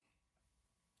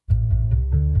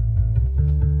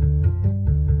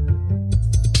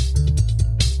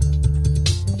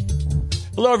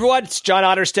Hello, everyone. It's John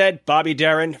Otterstedt, Bobby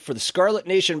Darin for the Scarlet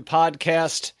Nation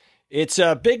podcast. It's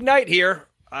a big night here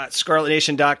at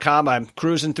ScarletNation.com. I'm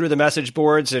cruising through the message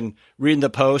boards and reading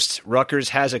the posts. Rutgers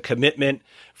has a commitment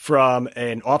from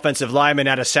an offensive lineman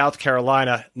out of South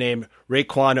Carolina named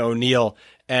Raekwon O'Neal.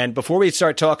 And before we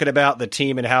start talking about the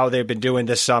team and how they've been doing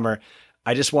this summer,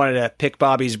 I just wanted to pick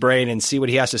Bobby's brain and see what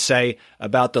he has to say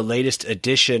about the latest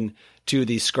addition to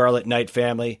the Scarlet Knight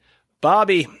family.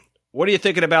 Bobby, what are you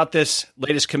thinking about this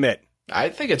latest commit? I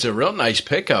think it's a real nice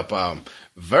pickup.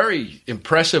 Very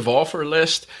impressive offer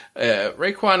list.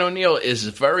 Raekwon O'Neal is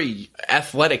a very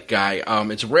athletic guy.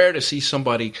 It's rare to see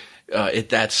somebody at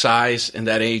that size and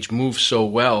that age move so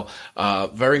well.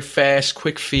 Very fast,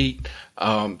 quick feet.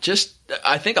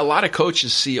 I think a lot of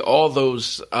coaches see all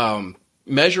those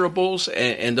measurables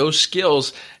and those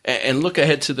skills and look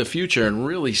ahead to the future and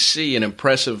really see an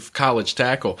impressive college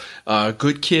tackle.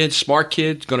 Good kid, smart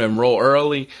kid, going to enroll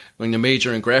early, going to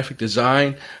major in graphic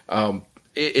design.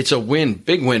 It's a win,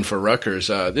 big win for Rutgers.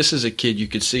 This is a kid you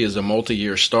could see as a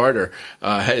multi-year starter,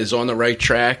 is on the right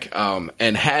track,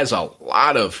 and has a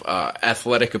lot of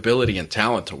athletic ability and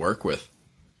talent to work with.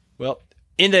 Well,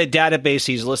 in the database,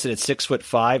 he's listed at 6'5",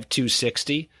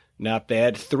 260. Not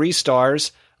bad. 3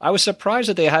 stars. I was surprised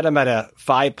that they had him at a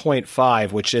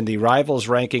 5.5, which in the Rivals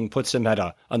ranking puts him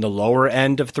on the lower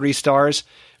end of 3 stars.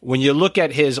 When you look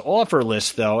at his offer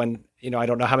list, though, and I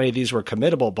don't know how many of these were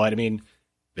committable, but I mean,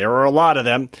 there are a lot of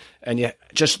them. And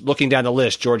just looking down the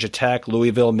list, Georgia Tech,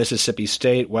 Louisville, Mississippi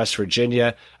State, West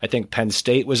Virginia. I think Penn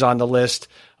State was on the list.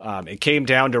 It came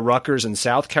down to Rutgers and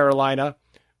South Carolina,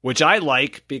 which I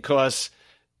like because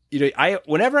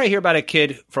whenever I hear about a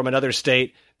kid from another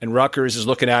state and Rutgers is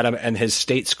looking at him and his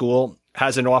state school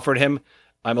hasn't offered him,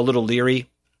 I'm a little leery.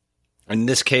 In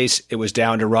this case, it was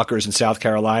down to Rutgers and South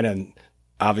Carolina, and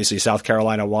obviously South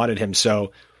Carolina wanted him.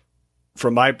 So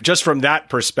from that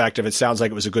perspective, it sounds like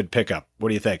it was a good pickup. What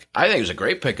do you think? I think it was a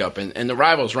great pickup, and the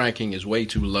Rivals ranking is way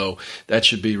too low. That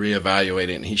should be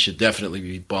reevaluated, and he should definitely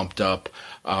be bumped up.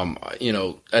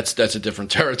 That's a different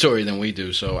territory than we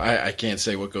do, so I can't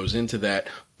say what goes into that.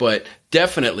 But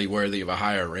definitely worthy of a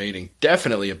higher rating.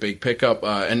 Definitely a big pickup.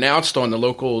 Announced on the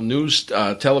local news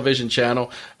television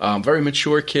channel. Very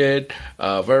mature kid.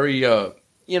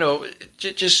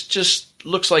 Just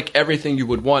looks like everything you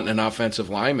would want in an offensive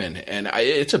lineman. And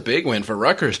it's a big win for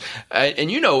Rutgers.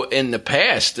 In the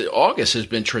past, August has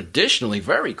been traditionally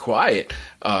very quiet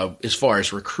as far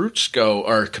as recruits go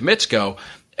or commits go.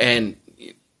 And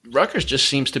Rutgers just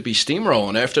seems to be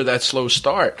steamrolling after that slow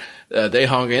start. They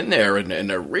hung in there, and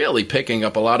they're really picking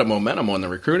up a lot of momentum on the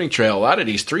recruiting trail. A lot of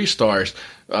these 3 stars,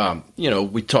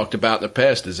 we talked about in the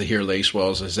past, as Zahir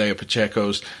Lacewell's, Isaiah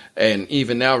Pacheco's, and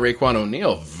even now Raekwon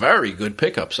O'Neal. Very good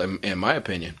pickups, in my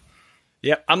opinion.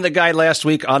 Yeah, I'm the guy last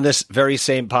week on this very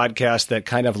same podcast that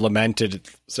kind of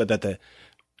said that the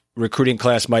recruiting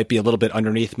class might be a little bit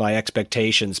underneath my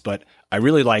expectations, but I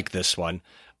really like this one.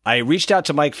 I reached out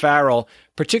to Mike Farrell,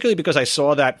 particularly because I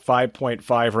saw that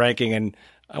 5.5 ranking, and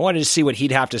I wanted to see what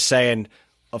he'd have to say. And,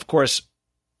 of course,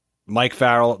 Mike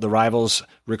Farrell, the Rivals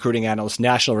recruiting analyst,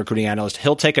 national recruiting analyst,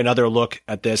 he'll take another look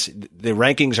at this. The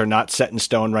rankings are not set in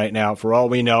stone right now. For all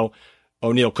we know,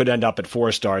 O'Neal could end up at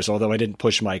 4 stars, although I didn't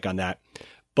push Mike on that.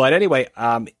 But anyway,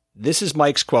 this is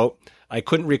Mike's quote. I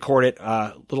couldn't record it,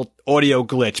 little audio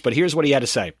glitch, but here's what he had to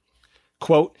say.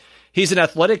 Quote, "He's an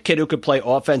athletic kid who could play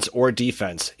offense or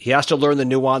defense. He has to learn the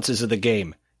nuances of the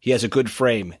game. He has a good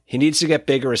frame. He needs to get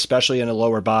bigger, especially in a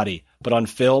lower body. But on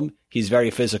film, he's very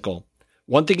physical.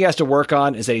 One thing he has to work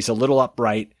on is that he's a little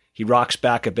upright. He rocks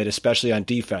back a bit, especially on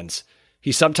defense.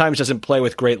 He sometimes doesn't play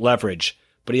with great leverage,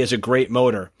 but he has a great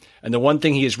motor. And the one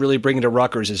thing he is really bringing to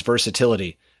Rutgers is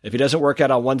versatility. If he doesn't work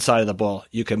out on one side of the ball,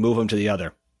 you can move him to the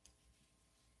other."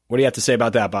 What do you have to say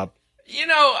about that, Bob?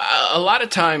 A lot of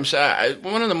times,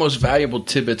 one of the most valuable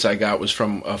tidbits I got was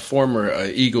from a former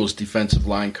Eagles defensive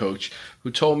line coach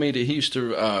who told me that he used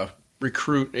to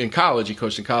recruit in college. He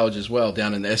coached in college as well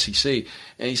down in the SEC.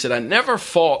 And he said, I never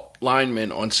fault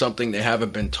linemen on something they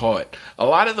haven't been taught. A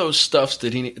lot of those things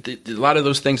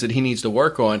that he needs to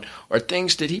work on are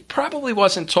things that he probably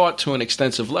wasn't taught to an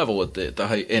extensive level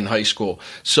in high school.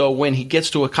 So when he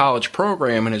gets to a college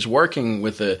program and is working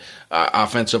with an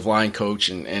offensive line coach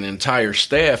and an entire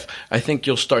staff, I think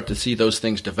you'll start to see those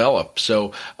things develop.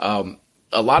 So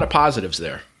a lot of positives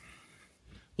there.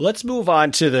 Let's move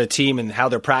on to the team and how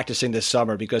they're practicing this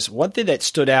summer, because one thing that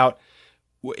stood out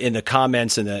in the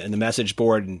comments in the message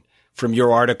board and from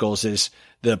your articles is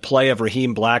the play of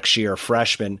Raheem Blackshear,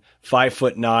 freshman,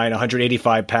 5'9",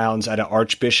 185 pounds out of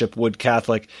Archbishop Wood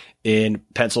Catholic in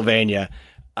Pennsylvania.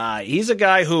 He's a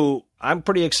guy who I'm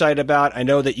pretty excited about. I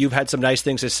know that you've had some nice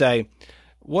things to say,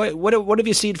 What have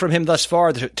you seen from him thus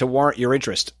far to warrant your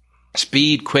interest?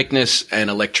 Speed, quickness, and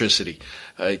electricity.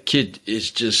 Kid is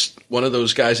just one of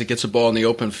those guys that gets a ball in the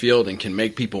open field and can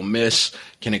make people miss,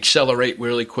 can accelerate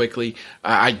really quickly.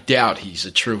 I doubt he's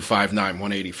a true 5'9",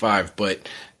 185, but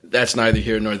that's neither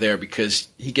here nor there because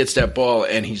he gets that ball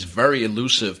and he's very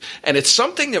elusive. And it's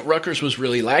something that Rutgers was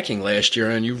really lacking last year,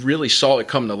 and you really saw it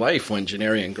come to life when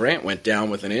Janarian Grant went down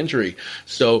with an injury.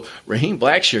 So Raheem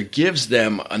Blackshear gives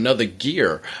them another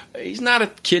gear. He's not a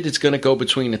kid that's going to go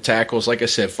between the tackles. Like I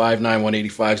said, 5'9",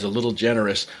 185 is a little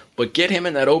generous. But get him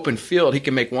in that open field, he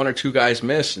can make one or two guys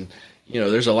miss, and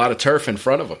there's a lot of turf in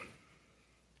front of him.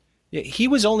 Yeah, he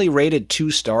was only rated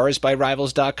 2 stars by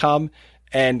Rivals.com.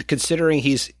 And considering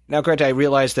now, granted, I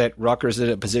realize that Rutgers is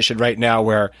in a position right now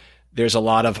where there's a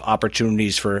lot of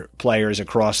opportunities for players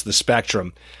across the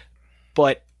spectrum.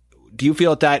 But do you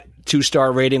feel that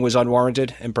 2-star rating was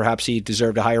unwarranted and perhaps he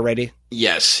deserved a higher rating?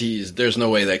 Yes, there's no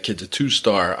way that kid's a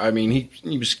 2-star. I mean,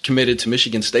 he was committed to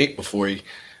Michigan State before he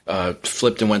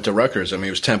flipped and went to Rutgers. I mean,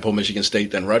 it was Temple, Michigan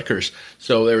State, then Rutgers.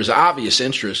 So there was obvious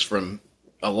interest from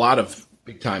a lot of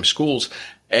big-time schools.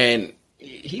 And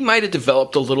he might have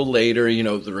developed a little later.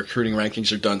 The recruiting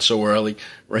rankings are done so early.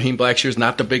 Raheem Blackshear is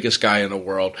not the biggest guy in the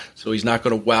world, so he's not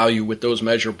going to wow you with those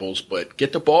measurables. But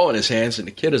get the ball in his hands, and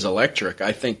the kid is electric.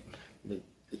 I think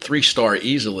 3-star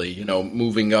easily,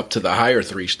 moving up to the higher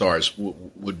 3 stars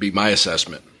would be my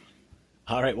assessment.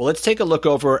 All right, well, let's take a look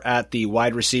over at the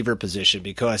wide receiver position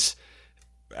because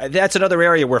that's another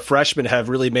area where freshmen have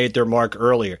really made their mark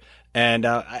earlier. And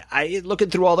I looking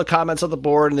through all the comments on the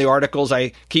board and the articles,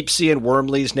 I keep seeing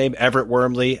Wormley's name, Everett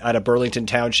Wormley out of Burlington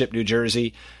Township, New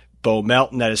Jersey, Bo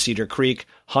Melton out of Cedar Creek,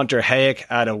 Hunter Hayek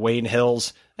out of Wayne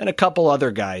Hills, and a couple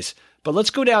other guys. But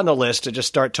let's go down the list and just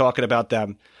start talking about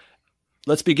them.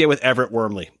 Let's begin with Everett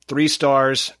Wormley. 3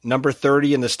 stars, number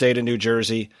 30 in the state of New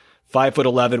Jersey,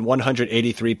 5'11",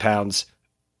 183 pounds.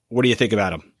 What do you think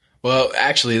about him? Well,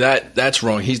 actually, that's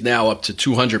wrong. He's now up to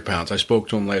 200 pounds. I spoke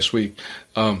to him last week.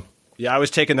 Yeah, I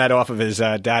was taking that off of his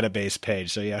database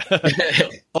page. So, yeah.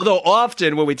 Although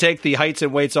often when we take the heights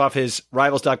and weights off his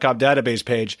Rivals.com database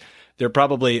page, they're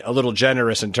probably a little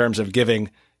generous in terms of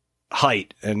giving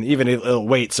height and even a little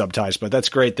weight sometimes. But that's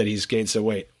great that he's gained some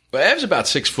weight. But Ev's about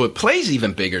 6 foot, plays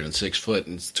even bigger than 6 foot,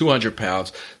 and it's 200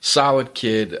 pounds. Solid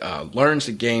kid, learns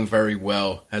the game very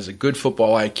well, has a good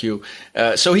football IQ.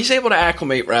 So he's able to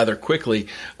acclimate rather quickly.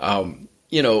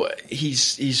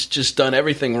 He's just done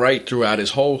everything right throughout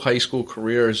his whole high school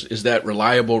career is that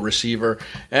reliable receiver.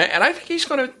 And I think he's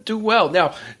going to do well.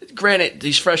 Now, granted,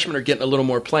 these freshmen are getting a little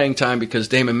more playing time because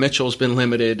Damon Mitchell's been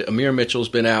limited, Amir Mitchell's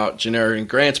been out, Janarian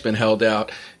Grant's been held out,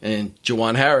 and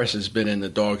Juwan Harris has been in the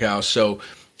doghouse. So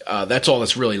that's all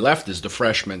that's really left is the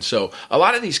freshmen. So a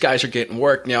lot of these guys are getting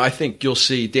work. Now, I think you'll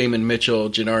see Damon Mitchell,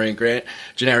 Janarian Grant,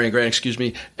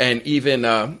 and even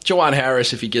Juwan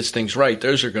Harris, if he gets things right.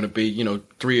 Those are going to be,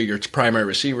 3 of your primary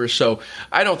receivers. So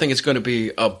I don't think it's going to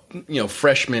be a,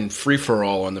 freshman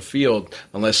free-for-all on the field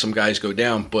unless some guys go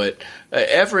down. But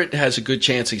Everett has a good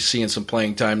chance of seeing some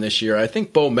playing time this year. I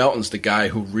think Bo Melton's the guy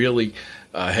who really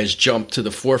has jumped to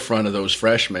the forefront of those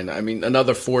freshmen. I mean,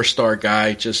 another 4-star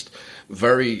guy, just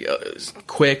very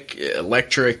quick,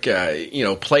 electric,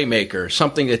 playmaker,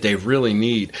 something that they really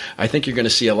need. I think you're going to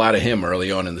see a lot of him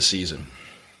early on in the season.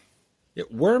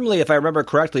 Wormley, if I remember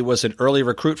correctly, was an early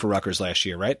recruit for Rutgers last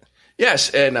year, right? Yes,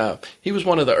 and he was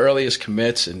one of the earliest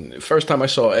commits. And the first time I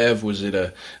saw Ev was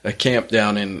at a camp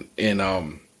down in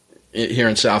here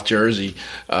in South Jersey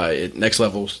at Next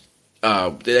Level.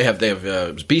 They have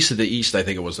it was Beast of the East, I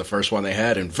think it was the first one they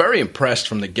had, and very impressed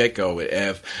from the get-go with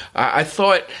Ev. I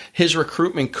thought his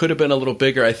recruitment could have been a little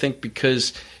bigger, I think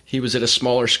because he was at a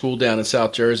smaller school down in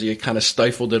South Jersey. It kind of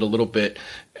stifled it a little bit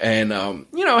and,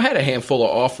 had a handful of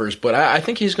offers. But I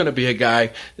think he's going to be a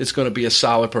guy that's going to be a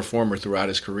solid performer throughout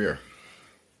his career.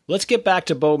 Let's get back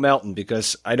to Bo Melton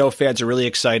because I know fans are really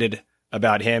excited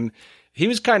about him. He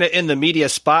was kind of in the media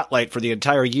spotlight for the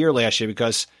entire year last year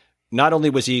because not only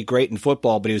was he great in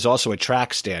football, but he was also a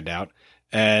track standout.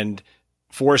 And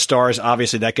 4 stars,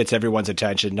 obviously, that gets everyone's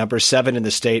attention. Number 7 in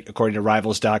the state, according to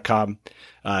Rivals.com.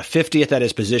 50th at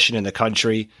his position in the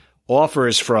country.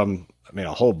 Offers from,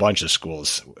 a whole bunch of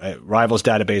schools. Rivals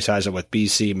database has it with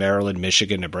BC, Maryland,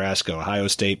 Michigan, Nebraska, Ohio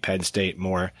State, Penn State,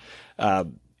 more.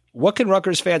 What can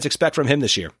Rutgers fans expect from him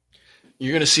this year?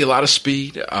 You're going to see a lot of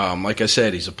speed. Like I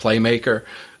said, he's a playmaker.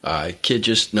 Kid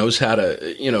just knows how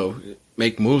to,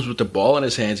 make moves with the ball in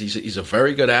his hands. He's a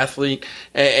very good athlete.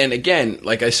 And again,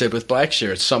 like I said with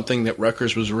Blackshear, it's something that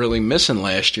Rutgers was really missing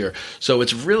last year. So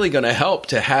it's really going to help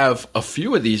to have a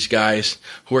few of these guys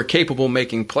who are capable of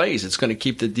making plays. It's going to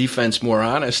keep the defense more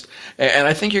honest. And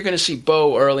I think you're going to see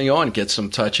Bo early on get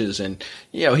some touches, and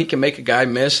he can make a guy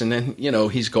miss, and then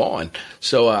he's gone.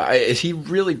 So he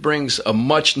really brings a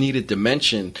much needed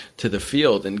dimension to the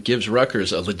field and gives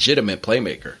Rutgers a legitimate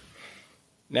playmaker.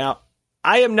 Now,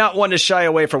 I am not one to shy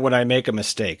away from when I make a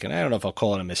mistake, and I don't know if I'll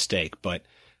call it a mistake, but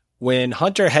when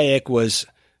Hunter Hayek was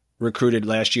recruited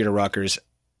last year to Rutgers,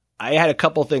 I had a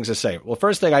couple things to say. Well,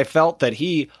 first thing, I felt that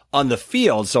he, on the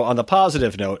field, so on the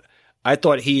positive note, I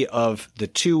thought he, of the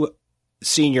two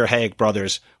senior Hayek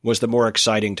brothers, was the more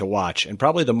exciting to watch and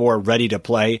probably the more ready to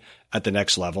play at the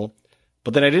next level.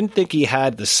 But then I didn't think he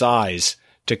had the size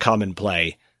to come and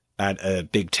play at a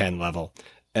Big Ten level.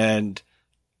 And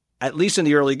at least in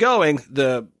the early going,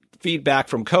 the feedback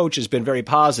from coach has been very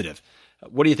positive.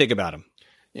 What do you think about him?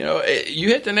 You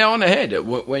hit the nail on the head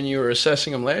when you were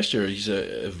assessing him last year. He's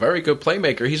a very good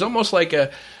playmaker. He's almost like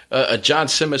a John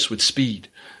Simmons with speed.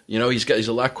 He's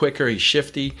a lot quicker. He's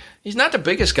shifty. He's not the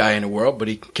biggest guy in the world, but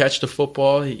he can catch the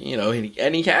football.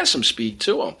 And he has some speed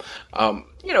to him.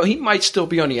 He might still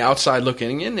be on the outside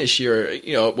looking in this year,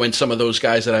 when some of those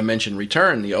guys that I mentioned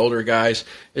return, the older guys,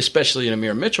 especially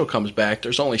Amir Mitchell comes back.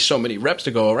 There's only so many reps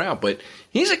to go around, but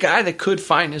he's a guy that could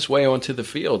find his way onto the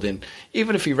field. And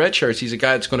even if he redshirts, he's a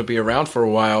guy that's going to be around for a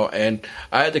while. And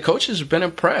the coaches have been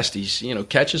impressed. He's,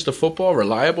 catches the football,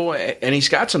 reliable, and he's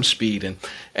got some speed.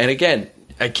 And again,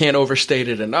 I can't overstate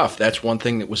it enough. That's one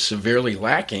thing that was severely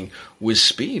lacking was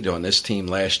speed on this team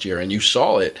last year, and you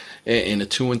saw it in a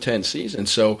 2-10 season.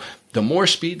 So the more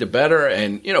speed, the better.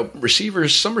 And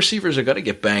some receivers are going to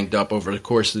get banged up over the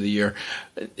course of the year.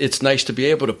 It's nice to be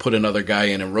able to put another guy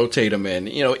in and rotate him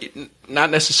in.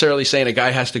 Not necessarily saying a guy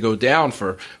has to go down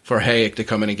for Hayek to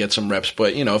come in and get some reps,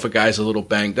 but if a guy's a little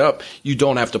banged up, you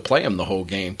don't have to play him the whole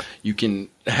game. You can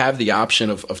have the option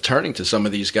of turning to some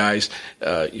of these guys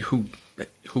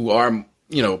who are,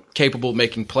 capable of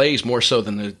making plays more so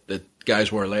than the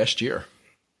guys were last year.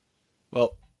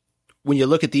 Well, when you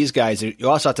look at these guys, you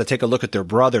also have to take a look at their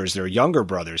brothers, their younger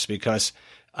brothers, because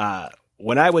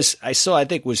when I saw, I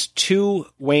think it was 2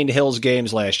 Wayne Hills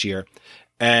games last year,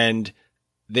 and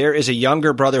there is a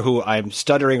younger brother who I'm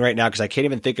stuttering right now because I can't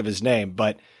even think of his name.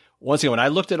 But once again, when I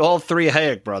looked at all 3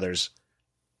 Hayek brothers,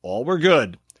 all were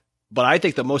good. But I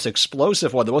think the most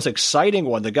explosive one, the most exciting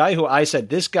one, the guy who I said,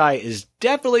 this guy is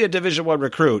definitely a Division I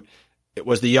recruit, it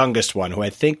was the youngest one, who I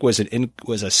think was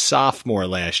a sophomore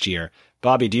last year.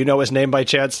 Bobby, do you know his name by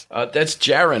chance? That's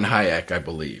Jaron Hayek, I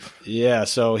believe. Yeah,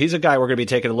 so he's a guy we're going to be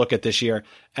taking a look at this year.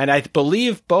 And I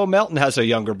believe Bo Melton has a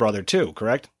younger brother too,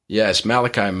 correct? Yes,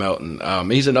 Malachi Melton.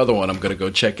 He's another one I'm going to go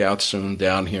check out soon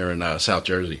down here in South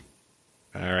Jersey.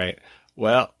 All right.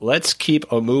 Well, let's keep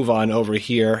a move on over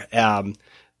here. I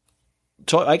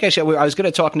was going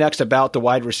to talk next about the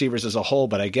wide receivers as a whole,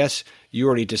 but I guess you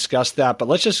already discussed that. But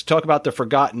let's just talk about the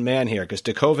forgotten man here, because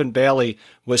DeCoven Bailey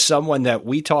was someone that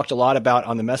we talked a lot about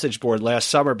on the message board last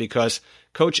summer because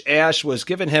Coach Ash was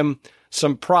giving him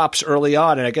some props early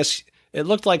on, and I guess it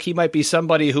looked like he might be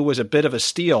somebody who was a bit of a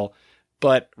steal.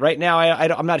 But right now,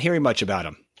 I'm not hearing much about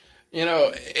him.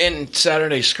 In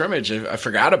Saturday's scrimmage, I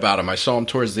forgot about him. I saw him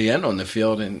towards the end on the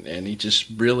field, and he just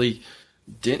really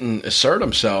didn't assert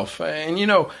himself. And,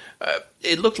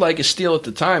 it looked like a steal at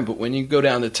the time, but when you go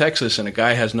down to Texas and a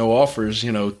guy has no offers,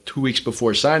 2 weeks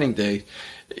before signing day,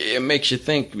 it makes you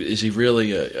think, is he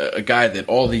really a guy that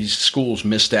all these schools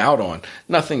missed out on?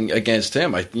 Nothing against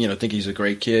him. I think he's a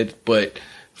great kid, but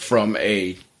from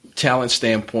a talent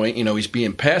standpoint, he's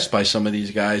being passed by some of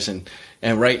these guys. And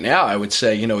right now, I would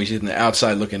say, he's in the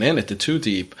outside looking in at the 2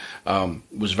 deep,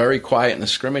 was very quiet in the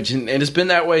scrimmage, and it's been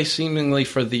that way seemingly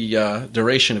for the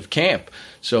duration of camp.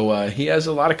 So he has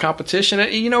a lot of competition.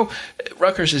 And,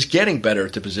 Rutgers is getting better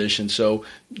at the position, so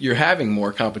you're having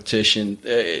more competition.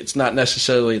 It's not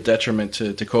necessarily a detriment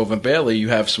to Coven Bailey. You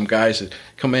have some guys that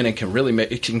come in and can really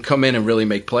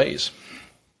make plays.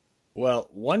 Well,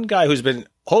 one guy who's been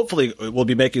hopefully will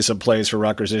be making some plays for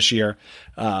Rutgers this year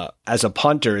as a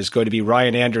punter is going to be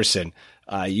Ryan Anderson.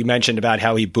 You mentioned about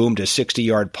how he boomed a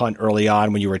 60-yard punt early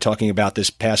on when you were talking about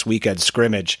this past weekend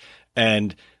scrimmage.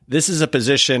 And this is a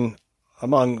position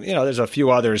among, there's a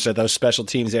few others at those special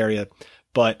teams area,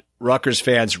 but Rutgers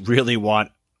fans really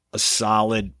want a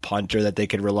solid punter that they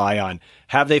can rely on.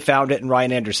 Have they found it in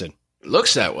Ryan Anderson? It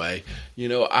looks that way.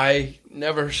 I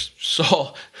never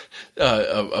saw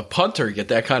a punter get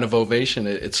that kind of ovation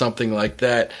at something like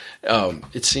that.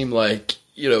 It seemed like,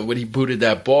 when he booted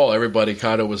that ball, everybody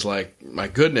kind of was like, my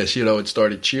goodness, and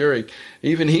started cheering.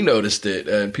 Even he noticed it,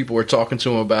 and people were talking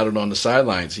to him about it on the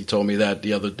sidelines. He told me that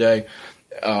the other day.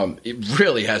 It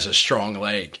really has a strong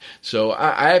leg. So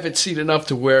I haven't seen enough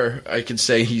to where I can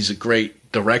say he's a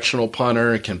great directional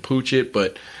punter and can pooch it,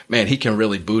 but, man, he can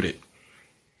really boot it.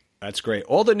 That's great.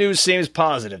 All the news seems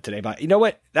positive today, but you know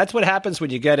what? That's what happens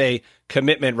when you get a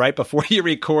commitment right before you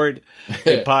record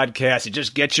a podcast. It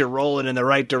just gets you rolling in the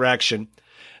right direction.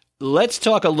 Let's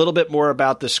talk a little bit more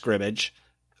about the scrimmage.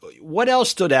 What else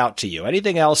stood out to you?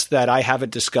 Anything else that I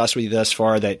haven't discussed with you thus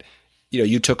far that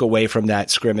you took away from that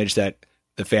scrimmage that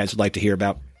the fans would like to hear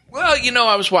about? Well,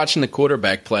 I was watching the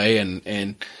quarterback play,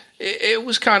 and it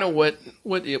was kind of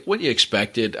what you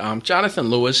expected. Jonathan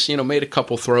Lewis, made a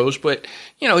couple throws, but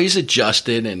he's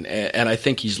adjusted, and I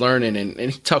think he's learning, and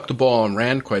he tucked the ball and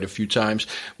ran quite a few times,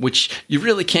 which you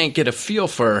really can't get a feel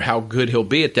for how good he'll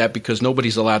be at that because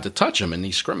nobody's allowed to touch him in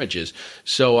these scrimmages.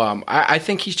 So I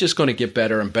think he's just going to get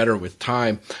better and better with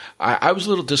time. I was a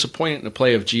little disappointed in the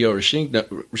play of Gio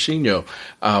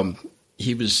Racino.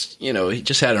 He was, he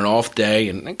just had an off day,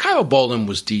 and Kyle Bolin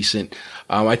was decent.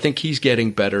 I think he's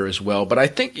getting better as well. But I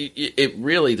think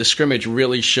the scrimmage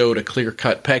really showed a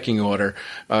clear-cut pecking order.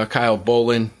 Kyle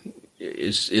Bolin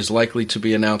is likely to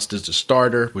be announced as the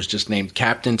starter, was just named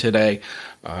captain today.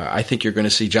 I think you're going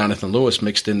to see Jonathan Lewis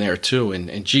mixed in there too, and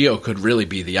Gio could really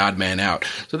be the odd man out.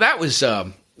 So that was,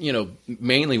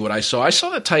 mainly what I saw. I saw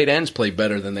the tight ends play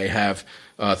better than they have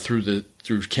through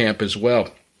camp as well.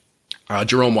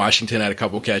 Jerome Washington had a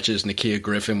couple catches. Nakia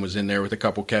Griffin was in there with a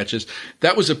couple catches.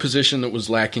 That was a position that was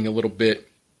lacking a little bit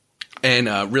and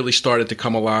really started to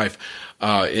come alive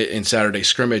in Saturday's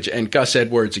scrimmage. And Gus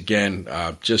Edwards, again,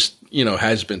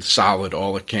 has been solid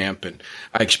all at camp, and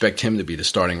I expect him to be the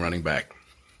starting running back.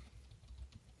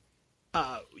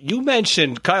 You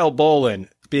mentioned Kyle Bolin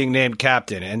being named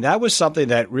captain, and that was something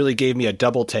that really gave me a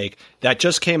double take. That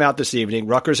just came out this evening.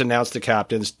 Rutgers announced the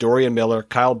captains, Dorian Miller,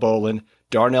 Kyle Bolin,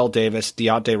 Darnell Davis,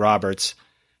 Deontay Roberts,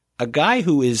 a guy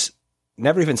who is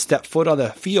never even stepped foot on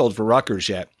the field for Rutgers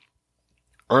yet,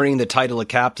 earning the title of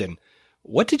captain.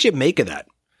 What did you make of that?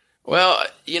 Well,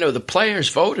 the players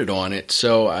voted on it,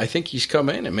 so I think he's come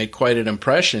in and made quite an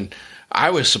impression.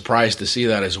 I was surprised to see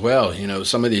that as well.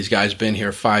 Some of these guys been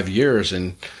here 5 years,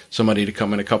 and somebody to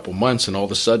come in a couple months, and all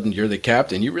of a sudden you're the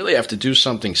captain. You really have to do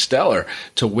something stellar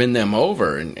to win them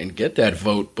over and get that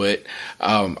vote. But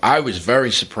I was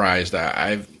very surprised.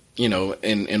 I've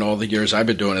in all the years I've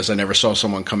been doing this, I never saw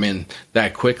someone come in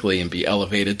that quickly and be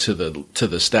elevated to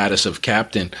the status of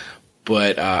captain.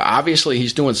 But obviously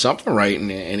he's doing something right,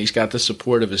 and he's got the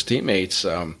support of his teammates.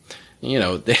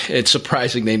 It's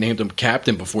surprising they named him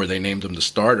captain before they named him the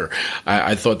starter.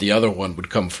 I thought the other one would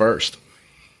come first.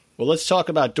 Well, let's talk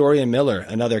about Dorian Miller,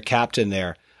 another captain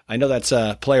there. I know that's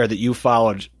a player that you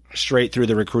followed straight through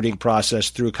the recruiting process,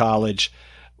 through college.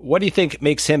 What do you think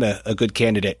makes him a good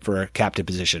candidate for a captain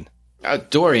position?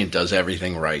 Dorian does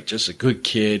everything right. Just a good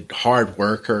kid, hard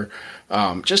worker,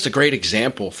 just a great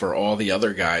example for all the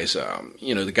other guys.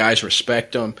 The guys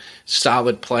respect him.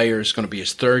 Solid player. Is going to be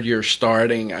his third year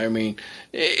starting. I mean,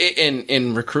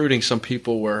 in recruiting, some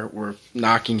people were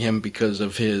knocking him because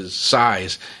of his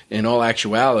size. In all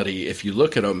actuality, if you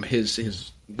look at him,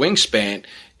 his wingspan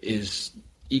is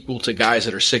equal to guys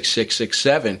that are 6'6",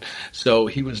 6'7". So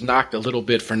he was knocked a little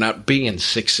bit for not being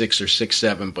 6'6" or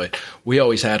 6'7", but we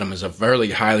always had him as a very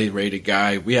highly rated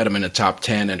guy. We had him in the top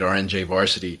 10 at our NJ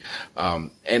varsity.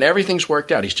 And everything's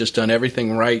worked out. He's just done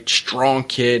everything right. Strong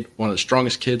kid, one of the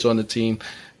strongest kids on the team.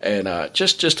 And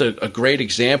just a great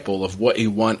example of what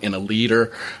you want in a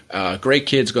leader. Great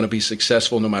kid's going to be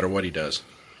successful no matter what he does.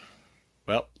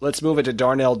 Well, let's move into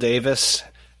Darnell Davis,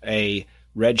 a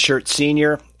redshirt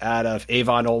senior out of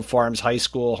Avon Old Farms High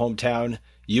School, hometown,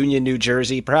 Union, New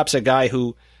Jersey. Perhaps a guy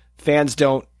who fans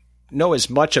don't know as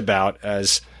much about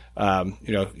as,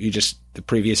 the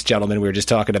previous gentleman we were just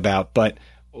talking about. But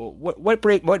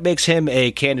what makes him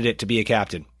a candidate to be a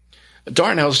captain?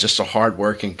 Darnell's just a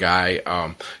hard-working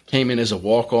guy. Came in as a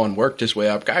walk-on, worked his way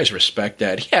up. Guys respect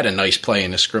that. He had a nice play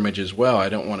in the scrimmage as well. I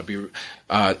don't want to be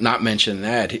not mention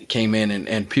that. He came in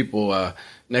and people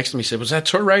next to me said, "Was that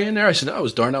Torrey in there?" I said, "No, it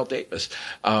was Darnell Davis."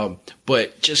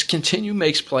 But just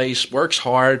makes plays, works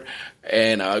hard,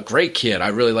 and a great kid. I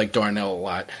really like Darnell a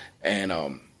lot.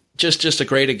 And just a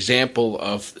great example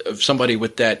of somebody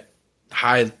with that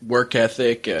high work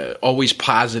ethic, always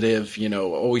positive,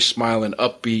 always smiling,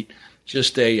 upbeat.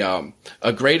 just a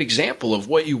great example of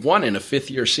what you want in a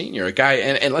fifth-year senior, a guy.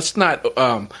 And let's not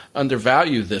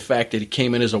undervalue the fact that he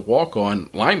came in as a walk-on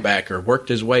linebacker, worked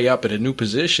his way up at a new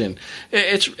position.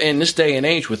 It's in this day and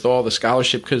age with all the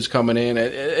scholarship kids coming in,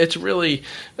 it's really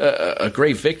a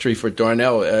great victory for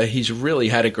Darnell. He's really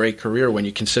had a great career when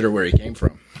you consider where he came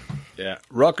from. Yeah,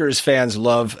 Rutgers fans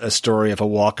love a story of a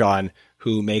walk-on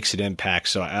who makes an impact,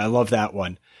 so I love that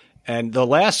one. And the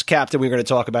last captain we're going to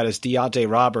talk about is Deontay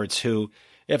Roberts, who,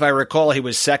 if I recall, he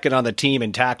was second on the team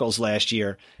in tackles last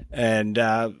year. And,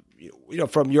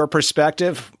 from your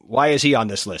perspective, why is he on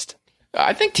this list?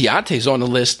 I think Deontay's on the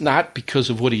list not because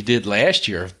of what he did last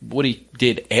year, what he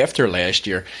did after last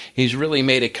year. He's really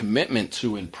made a commitment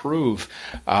to improve.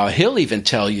 He'll even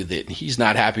tell you that he's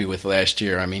not happy with last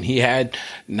year. I mean, he had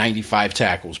 95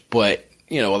 tackles, but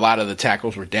a lot of the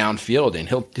tackles were downfield, and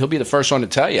he'll be the first one to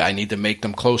tell you, I need to make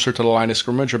them closer to the line of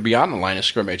scrimmage or beyond the line of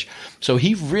scrimmage. So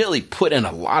he really put in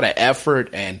a lot of effort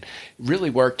and really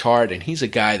worked hard, and he's a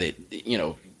guy that,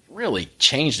 really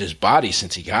changed his body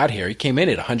since he got here. He came in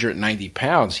at 190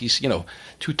 pounds. He's,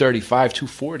 235,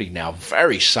 240 now.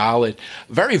 Very solid,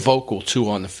 very vocal, too,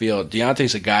 on the field.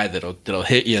 Deontay's a guy that'll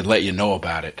hit you and let you know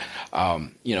about it.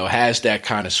 Has that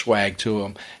kind of swag to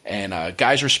him. And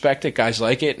guys respect it, guys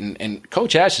like it. And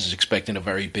Coach Ash is expecting a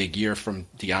very big year from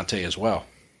Deontay as well.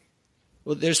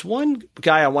 Well, there's one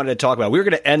guy I wanted to talk about. We were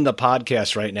going to end the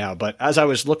podcast right now, but as I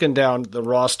was looking down the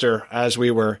roster as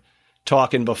we were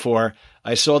talking before,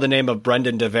 I saw the name of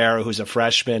Brendan DeVera, who's a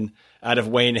freshman out of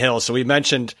Wayne Hills. So we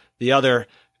mentioned the other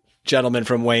gentleman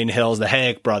from Wayne Hills, the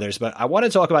Hayek brothers, but I want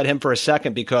to talk about him for a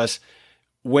second because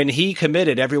when he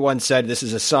committed, everyone said this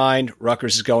is a sign.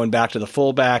 Rutgers is going back to the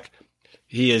fullback.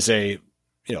 He is a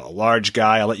large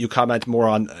guy. I'll let you comment more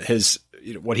on his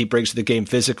what he brings to the game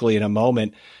physically in a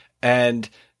moment. And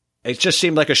it just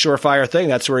seemed like a surefire thing.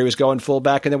 That's where he was going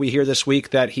fullback. And then we hear this week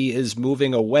that he is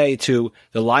moving away to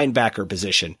the linebacker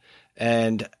position.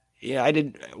 And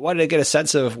I wanted to get a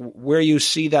sense of where you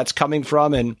see that's coming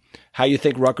from and how you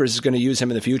think Rutgers is going to use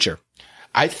him in the future.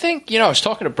 I think, I was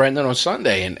talking to Brendan on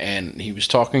Sunday, and he was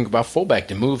talking about fullback.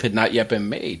 The move had not yet been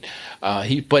made.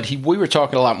 We were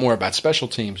talking a lot more about special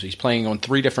teams. He's playing on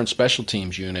 3 different special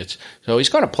teams units. So he's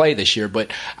going to play this year,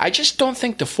 but I just don't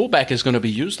think the fullback is going to be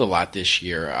used a lot this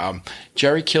year.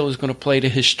 Jerry Kill is going to play to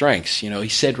his strengths. He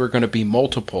said we're going to be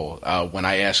multiple when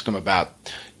I asked him about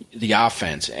the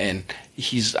offense, and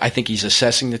I think he's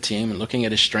assessing the team and looking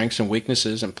at his strengths and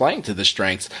weaknesses and playing to the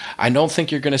strengths. I don't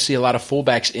think you're going to see a lot of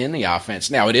fullbacks in the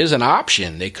offense. Now, it is an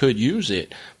option. They could use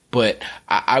it, but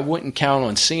I wouldn't count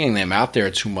on seeing them out there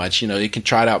too much. They can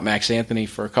try out Max Anthony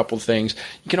for a couple of things.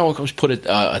 You can always put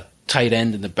a tight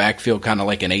end in the backfield, kind of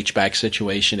like an H-back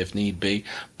situation if need be.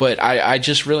 But I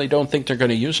just really don't think they're going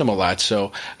to use him a lot.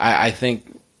 So I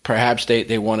think perhaps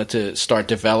they wanted to start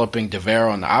developing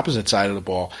DeVera on the opposite side of the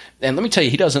ball. And let me tell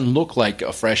you, he doesn't look like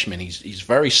a freshman. He's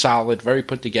very solid, very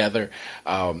put together.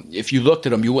 If you looked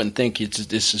at him, you wouldn't think this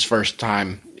is his first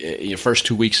time, first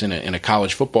 2 weeks in a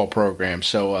college football program.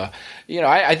 So,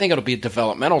 I think it'll be a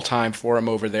developmental time for him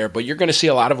over there, but you're going to see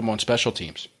a lot of him on special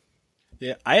teams.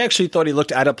 Yeah, I actually thought he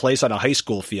looked out of place on a high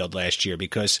school field last year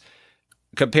because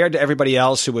compared to everybody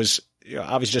else who was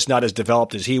obviously just not as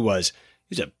developed as he was,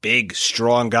 he's a big,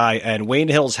 strong guy, and Wayne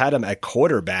Hills had him at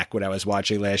quarterback when I was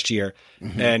watching last year.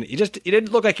 Mm-hmm. And he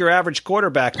didn't look like your average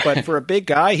quarterback, but for a big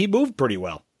guy, he moved pretty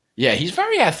well. Yeah, he's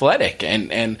very athletic,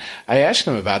 and I asked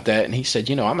him about that, and he said,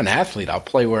 I'm an athlete. I'll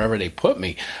play wherever they put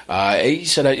me.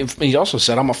 He also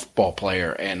said, I'm a football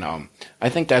player, and I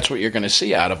think that's what you're going to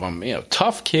see out of him.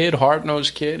 Tough kid,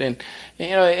 hard-nosed kid, and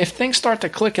if things start to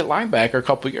click at linebacker a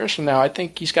couple of years from now, I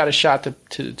think he's got a shot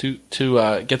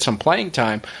to get some playing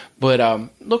time. But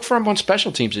look for him on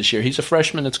special teams this year. He's a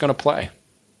freshman that's going to play.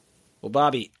 Well,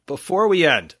 Bobby, before we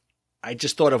end, I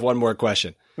just thought of one more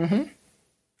question. Mm-hmm.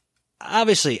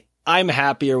 Obviously, I'm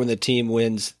happier when the team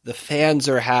wins. The fans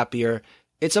are happier.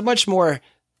 It's a much more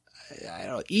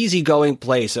easygoing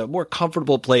place, a more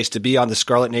comfortable place to be on the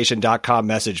ScarletNation.com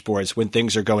message boards when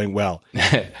things are going well.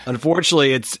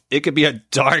 Unfortunately, it could be a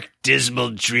dark, dismal,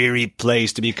 dreary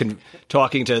place to be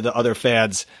talking to the other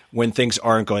fans when things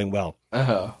aren't going well.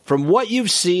 Uh-huh. From what you've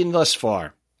seen thus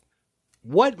far,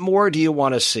 what more do you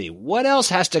want to see? What else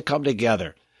has to come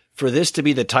together for this to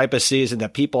be the type of season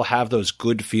that people have those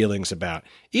good feelings about?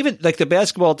 Even like the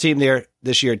basketball team there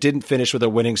this year didn't finish with a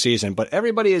winning season, but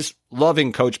everybody is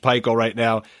loving Coach Pikiell right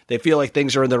now. They feel like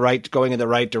things are going in the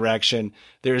right direction.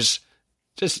 There's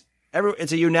just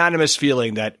it's a unanimous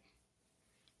feeling that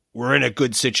we're in a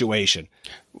good situation.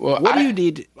 Well, what do you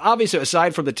need? Obviously,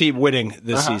 aside from the team winning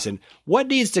this season, what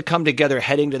needs to come together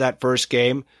heading to that first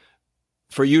game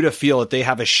for you to feel that they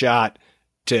have a shot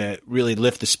to really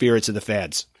lift the spirits of the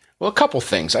fans? Well, a couple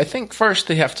things. I think first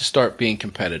they have to start being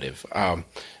competitive.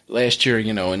 Last year,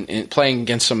 in playing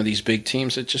against some of these big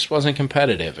teams, it just wasn't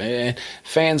competitive. And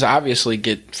fans obviously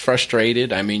get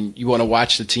frustrated. I mean, you want to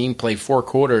watch the team play 4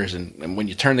 quarters, and when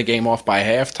you turn the game off by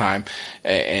halftime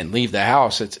and leave the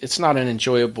house, it's not an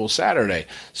enjoyable Saturday.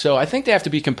 So I think they have to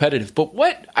be competitive. But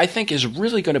what I think is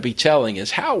really going to be telling is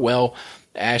how well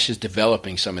Ash is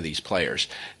developing some of these players.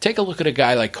 Take a look at a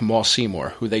guy like Kamal Seymour,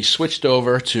 who they switched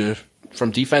over from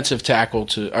defensive tackle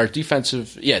to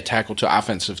tackle to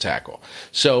offensive tackle.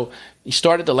 So he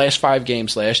started the last 5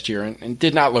 games last year and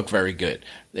did not look very good.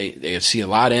 They see a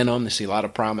lot in him. They see a lot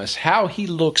of promise. How he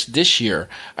looks this year,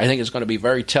 I think, is going to be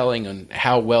very telling on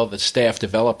how well the staff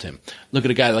developed him. Look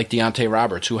at a guy like Deontay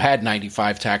Roberts, who had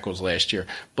 95 tackles last year.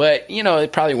 But, they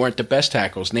probably weren't the best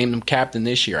tackles. Named him captain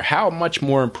this year. How much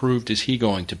more improved is he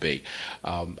going to be?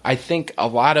 I think a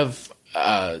lot of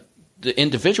the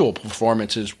individual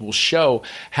performances will show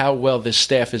how well this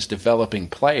staff is developing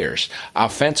players.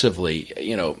 Offensively,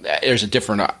 there's a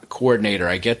different coordinator,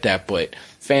 I get that, but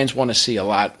fans want to see a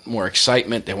lot more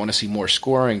excitement. They want to see more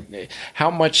scoring. How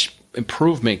much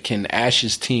improvement can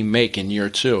Ash's team make in year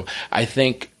 2? I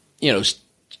think,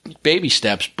 baby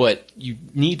steps, but you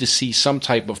need to see some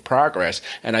type of progress,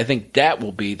 and I think that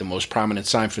will be the most prominent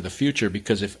sign for the future,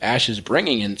 because if Ash is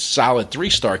bringing in solid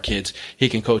 3-star kids, he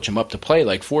can coach them up to play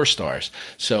like 4 stars.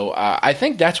 So I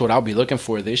think that's what I'll be looking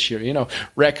for this year.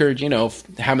 Record,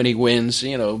 how many wins,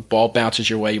 ball bounces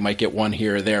your way, you might get 1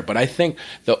 here or there, but I think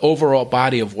the overall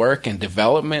body of work and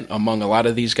development among a lot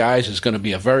of these guys is going to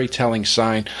be a very telling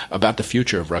sign about the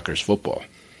future of Rutgers football.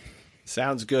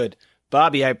 Sounds good.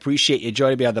 Bobby, I appreciate you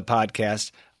joining me on the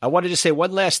podcast. I wanted to say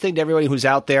one last thing to everybody who's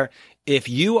out there. If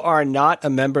you are not a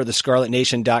member of the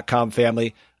ScarletNation.com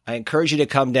family, I encourage you to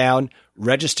come down,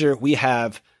 register. We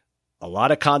have a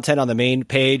lot of content on the main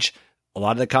page. A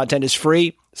lot of the content is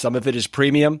free. Some of it is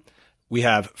premium. We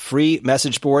have free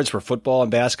message boards for football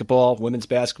and basketball, women's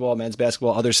basketball, men's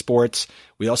basketball, other sports.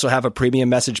 We also have a premium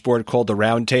message board called the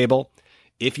Round Table.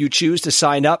 If you choose to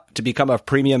sign up to become a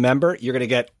premium member, you're going to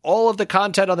get all of the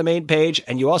content on the main page,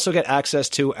 and you also get access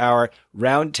to our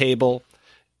Roundtable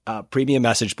premium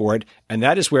message board. And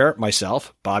that is where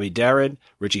myself, Bobby Darin,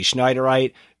 Richie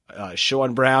Schneiderite,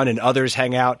 Sean Brown, and others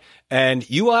hang out. And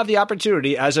you will have the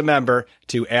opportunity as a member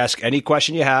to ask any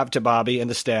question you have to Bobby and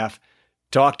the staff.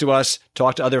 Talk to us,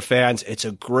 talk to other fans. It's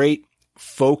a great,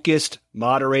 focused,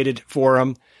 moderated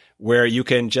forum where you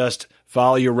can just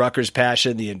follow your Rutgers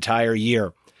passion the entire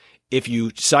year. If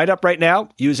you sign up right now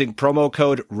using promo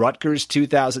code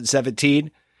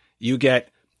Rutgers2017, you get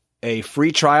a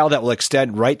free trial that will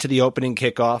extend right to the opening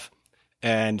kickoff.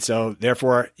 And so,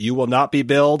 therefore, you will not be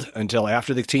billed until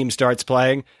after the team starts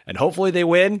playing. And hopefully they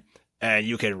win, and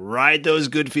you can ride those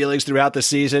good feelings throughout the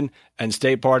season and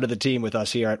stay part of the team with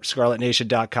us here at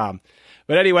ScarletNation.com.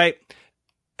 But anyway,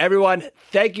 everyone,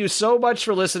 thank you so much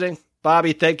for listening.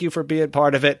 Bobby, thank you for being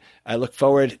part of it. I look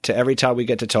forward to every time we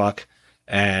get to talk.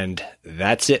 And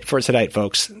that's it for tonight,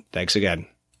 folks. Thanks again.